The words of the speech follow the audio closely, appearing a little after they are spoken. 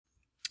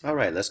All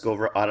right, let's go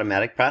over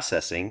automatic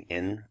processing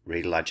in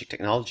radiologic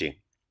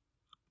technology.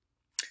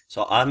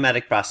 So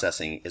automatic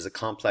processing is a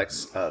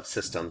complex of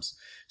systems,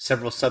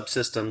 several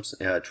subsystems.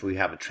 We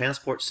have a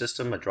transport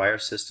system, a dryer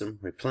system,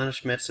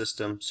 replenishment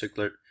system,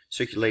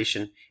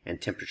 circulation,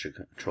 and temperature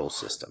control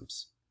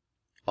systems,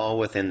 all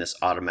within this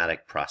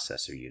automatic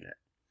processor unit.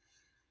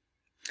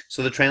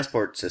 So the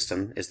transport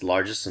system is the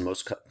largest and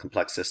most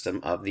complex system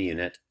of the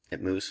unit.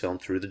 It moves film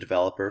through the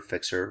developer,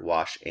 fixer,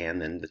 wash,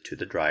 and then to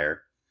the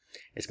dryer.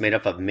 It's made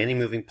up of many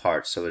moving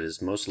parts, so it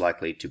is most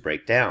likely to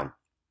break down.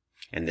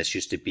 And this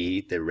used to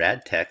be the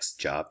rad tech's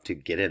job, to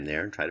get in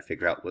there and try to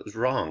figure out what was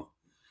wrong.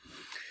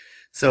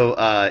 So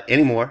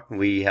anymore,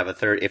 we have a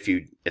third.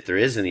 If there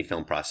is any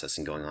film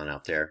processing going on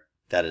out there,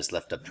 that is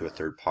left up to a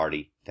third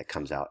party that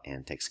comes out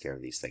and takes care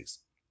of these things.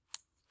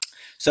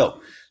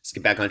 So let's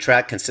get back on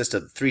track. Consists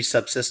of 3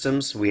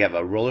 subsystems. We have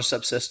a roller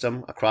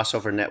subsystem, a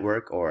crossover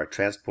network, or a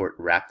transport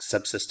rack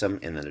subsystem,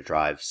 and then a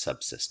drive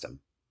subsystem.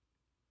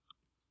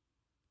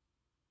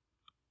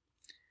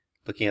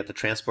 Looking at the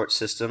transport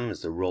system,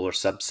 is the roller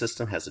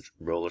subsystem, has a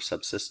roller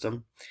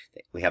subsystem.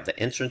 We have the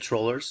entrance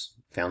rollers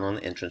found on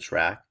the entrance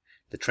rack,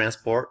 the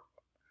transport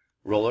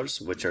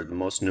rollers, which are the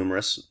most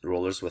numerous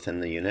rollers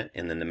within the unit,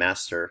 and then the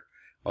master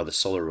or the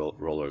solar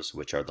rollers,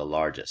 which are the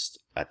largest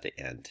at the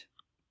end.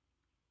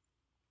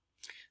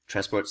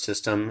 Transport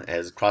system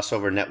as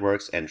crossover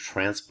networks and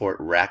transport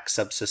rack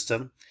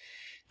subsystem.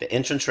 The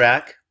entrance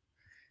rack,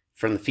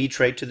 from the feed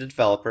tray to the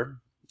developer,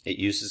 it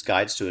uses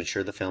guides to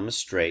ensure the film is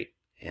straight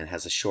and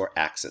has a short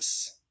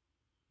axis.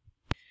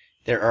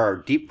 There are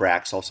deep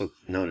racks, also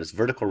known as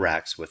vertical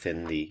racks,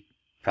 within the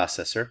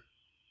processor.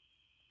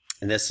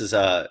 And this is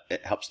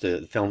it helps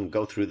the film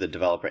go through the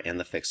developer and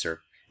the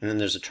fixer. And then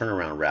there's a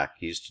turnaround rack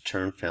used to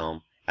turn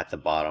film at the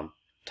bottom,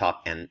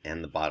 top and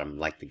the bottom,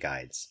 like the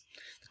guides.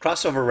 The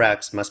crossover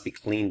racks must be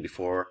cleaned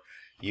before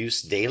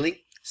use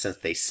daily, since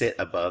they sit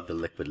above the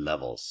liquid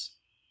levels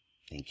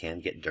and can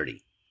get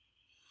dirty.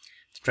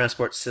 The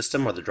transport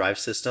system, or the drive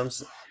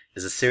systems,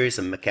 is a series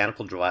of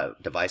mechanical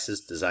devices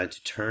designed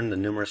to turn the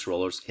numerous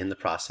rollers in the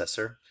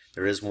processor.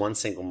 There is one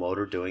single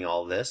motor doing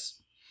all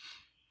this.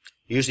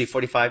 Usually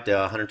 45 to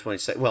 120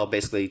 seconds, well,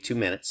 basically 2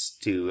 minutes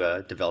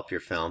to develop your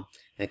film.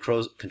 And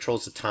it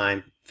controls the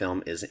time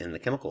film is in the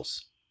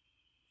chemicals.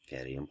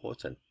 Very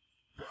important.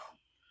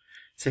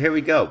 So here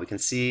we go. We can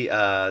see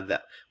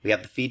that we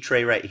have the feed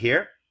tray right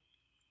here.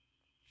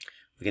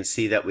 We can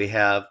see that we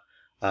have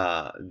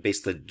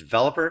basically the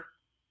developer,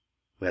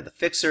 we have the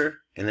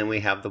fixer, and then we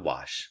have the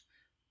wash.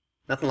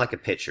 Nothing like a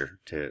picture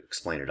to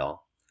explain it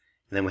all.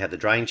 And then we have the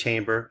drying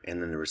chamber,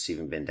 and then the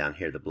receiving bin down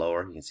here, the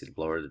blower. You can see the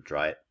blower to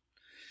dry it.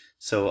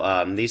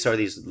 So these are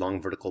these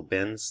long vertical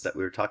bins that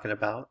we were talking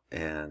about,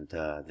 and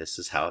this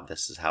is how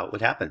it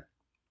would happen.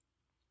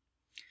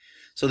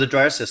 So the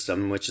dryer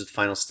system, which is the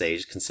final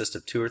stage, consists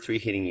of 2 or 3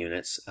 heating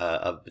units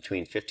of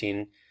between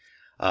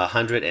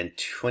 1500 and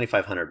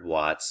 2500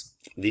 watts.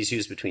 These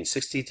use between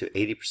 60 to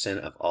 80%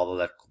 of all the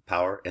electrical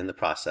power in the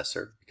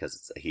processor because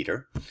it's a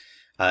heater.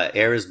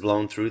 Air is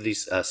blown through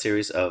these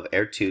series of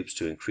air tubes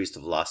to increase the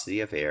velocity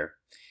of air,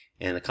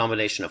 and a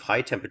combination of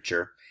high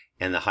temperature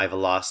and the high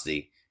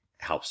velocity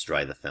helps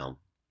dry the film.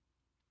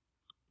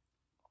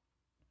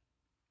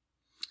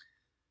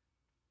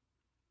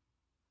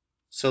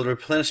 So the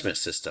replenishment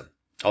system,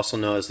 also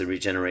known as the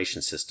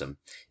regeneration system,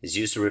 is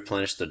used to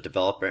replenish the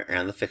developer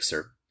and the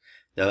fixer.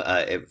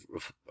 It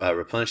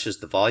replenishes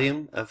the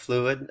volume of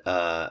fluid,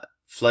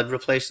 flood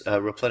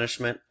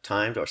replenishment,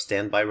 timed or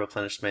standby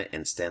replenishment,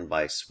 and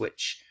standby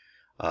switch.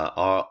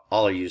 All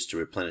are used to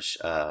replenish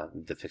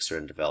the fixer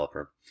and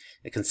developer.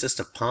 It consists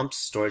of pumps,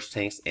 storage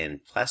tanks,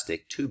 and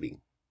plastic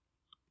tubing.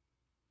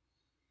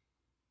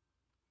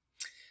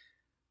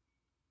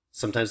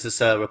 Sometimes this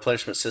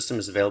replenishment system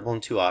is available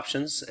in 2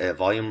 options.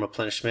 Volume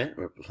replenishment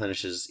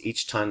replenishes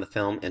each time the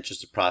film enters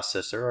the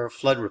processor, or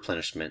flood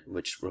replenishment,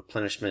 which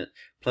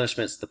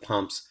replenishments the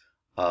pumps.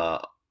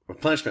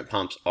 Replenishment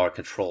pumps are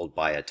controlled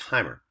by a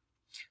timer.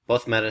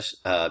 Both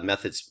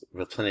methods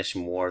replenish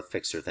more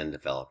fixer than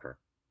developer.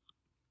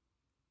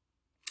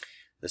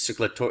 The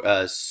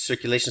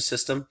circulation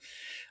system,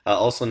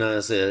 also known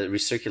as a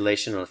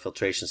recirculation or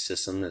filtration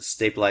system, that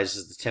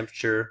stabilizes the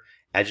temperature,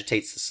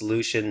 agitates the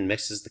solution,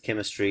 mixes the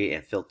chemistry,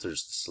 and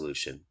filters the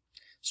solution.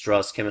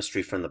 Straws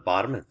chemistry from the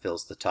bottom and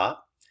fills the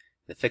top.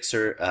 The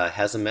fixer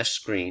has a mesh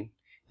screen,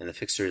 and the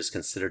fixer is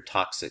considered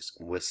toxic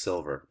with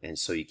silver, and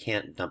so you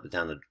can't dump it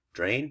down the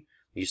drain.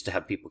 We used to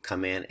have people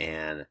come in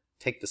and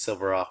take the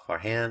silver off our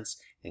hands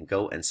and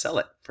go and sell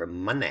it for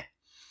money.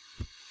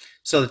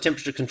 So the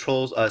temperature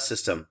control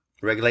system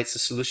regulates the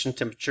solution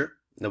temperature.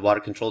 The water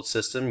controlled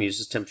system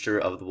uses temperature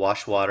of the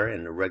wash water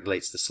and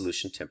regulates the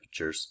solution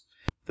temperatures.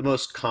 The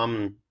most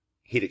common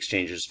heat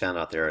exchangers found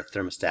out there are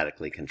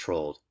thermostatically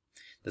controlled.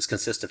 This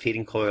consists of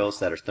heating coils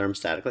that are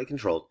thermostatically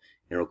controlled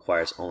and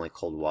requires only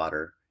cold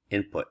water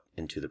input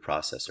into the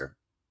processor.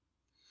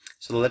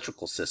 So the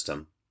electrical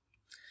system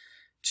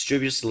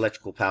distributes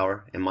electrical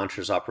power and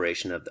monitors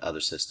operation of the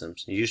other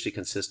systems. It usually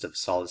consists of a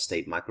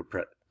solid-state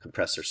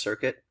microcompressor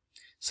circuit.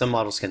 Some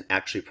models can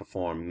actually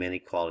perform many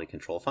quality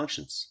control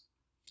functions.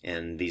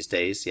 And these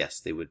days, yes,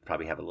 they would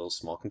probably have a little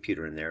small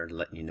computer in there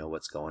letting you know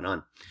what's going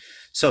on.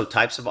 So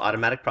types of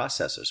automatic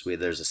processors.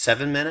 There's a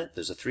 7-minute,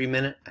 there's a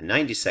 3-minute, a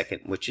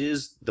 90-second, which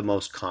is the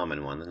most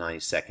common one, the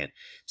 90-second,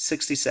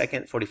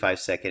 60-second,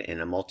 45-second, and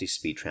a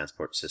multi-speed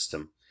transport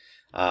system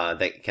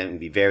that can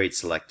be varied,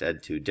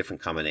 selected to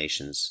different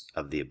combinations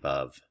of the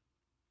above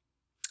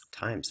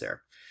times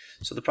there.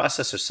 So the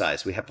processor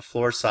size, we have the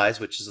floor size,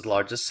 which is the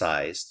largest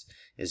size,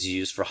 is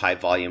used for high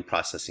volume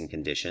processing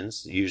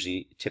conditions,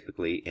 usually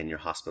typically in your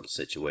hospital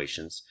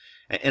situations.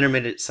 An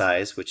intermediate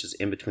size, which is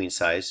in-between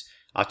size,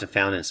 often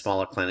found in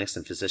smaller clinics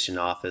and physician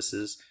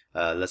offices,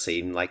 let's say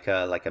even like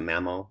a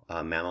mammo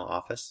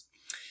office.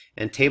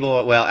 And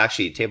table, well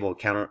actually table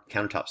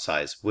countertop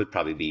size would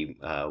probably be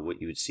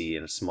what you would see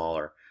in a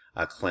smaller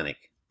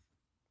clinic.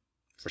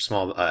 For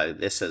small,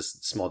 this says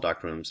small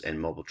dark rooms and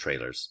mobile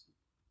trailers.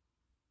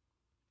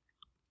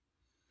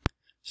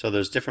 So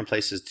there's different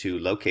places to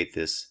locate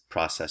this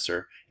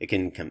processor. It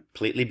can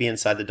completely be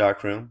inside the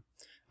darkroom.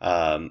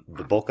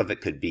 The bulk of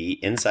it could be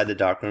inside the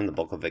darkroom. The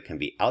bulk of it can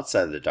be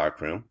outside of the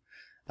darkroom,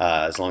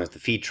 as long as the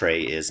feed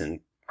tray is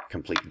in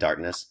complete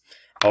darkness.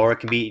 Or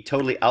it can be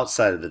totally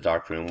outside of the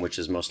darkroom, which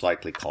is most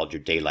likely called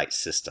your daylight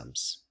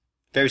systems.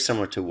 Very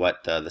similar to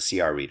what the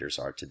CR readers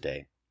are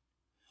today.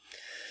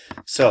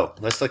 So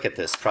let's look at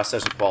this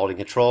processor quality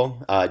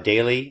control.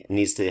 Daily, it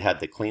needs to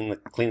have clean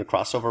the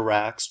crossover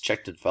racks,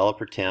 check the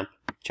developer temp,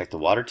 check the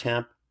water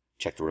temp,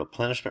 check the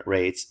replenishment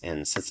rates,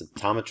 and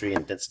sensitometry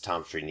and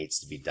densitometry needs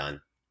to be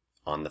done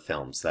on the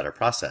films that are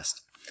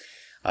processed.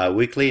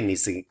 Weekly, it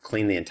needs to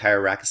clean the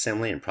entire rack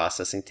assembly and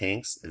processing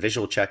tanks, a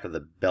visual check of the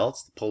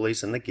belts, the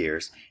pulleys, and the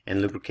gears,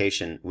 and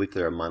lubrication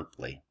weekly or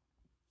monthly.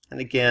 And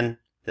again,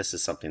 this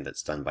is something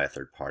that's done by a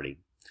third party.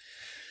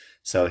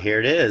 So here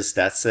it is.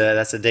 That's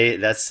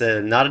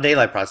not a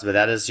daylight process, but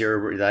that is your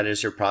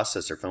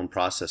processor, film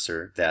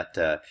processor.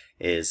 That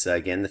is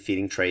again, the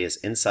feeding tray is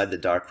inside the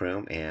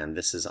darkroom, and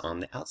this is on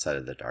the outside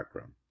of the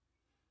darkroom.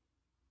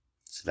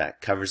 So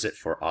that covers it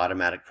for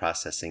automatic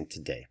processing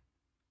today.